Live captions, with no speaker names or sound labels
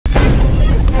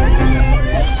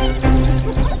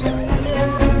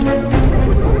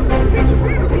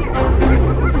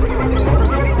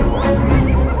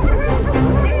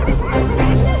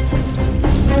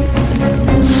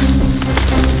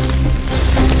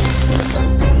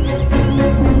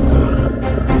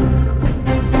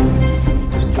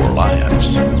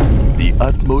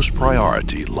first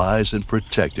priority lies in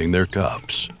protecting their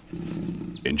cubs,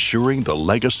 ensuring the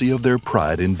legacy of their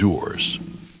pride endures.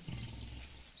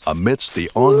 Amidst the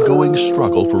ongoing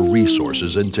struggle for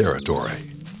resources and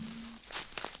territory,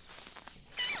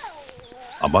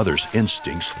 a mother's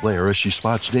instincts flare as she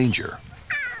spots danger,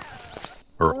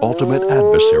 her ultimate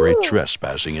adversary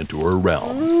trespassing into her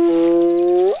realm.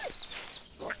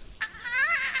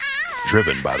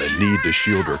 Driven by the need to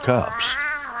shield her cubs,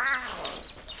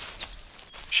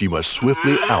 she must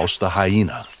swiftly oust the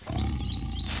hyena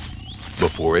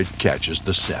before it catches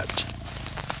the scent.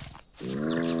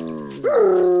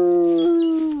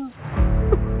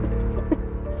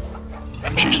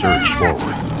 She surged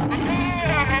forward.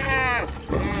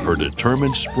 Her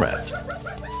determined sprint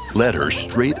led her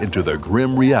straight into the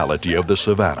grim reality of the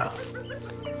savannah.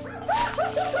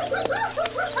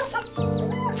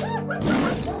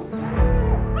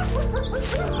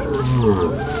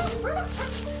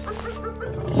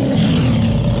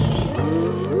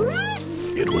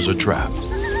 It was a trap.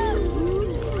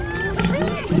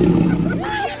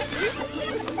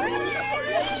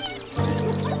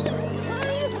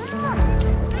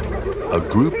 A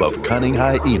group of cunning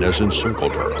hyenas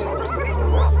encircled her.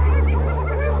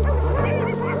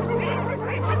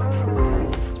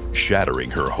 Shattering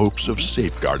her hopes of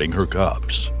safeguarding her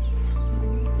cubs.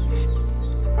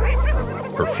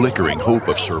 Her flickering hope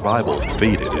of survival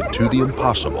faded into the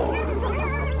impossible.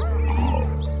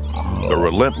 The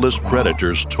relentless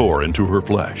predators tore into her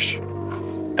flesh,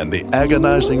 and the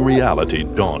agonizing reality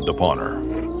dawned upon her.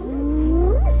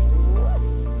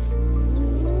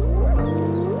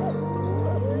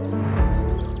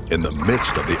 In the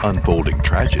midst of the unfolding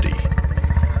tragedy,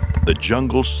 the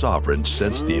jungle's sovereign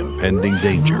sensed the impending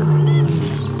danger,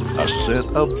 a scent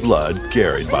of blood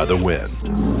carried by the wind.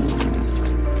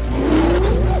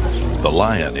 The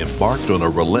lion embarked on a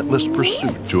relentless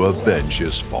pursuit to avenge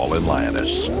his fallen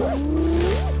lioness.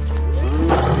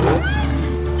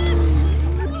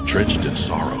 Drenched in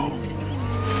sorrow,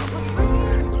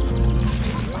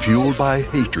 fueled by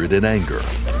hatred and anger,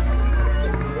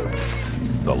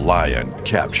 the lion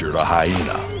captured a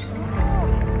hyena.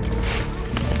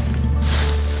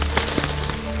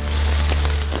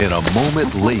 In a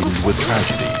moment laden with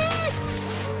tragedy,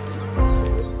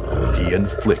 he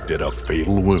inflicted a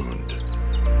fatal wound,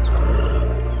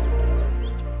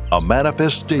 a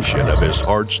manifestation of his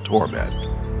heart's torment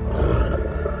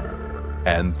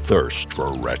and thirst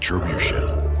for retribution.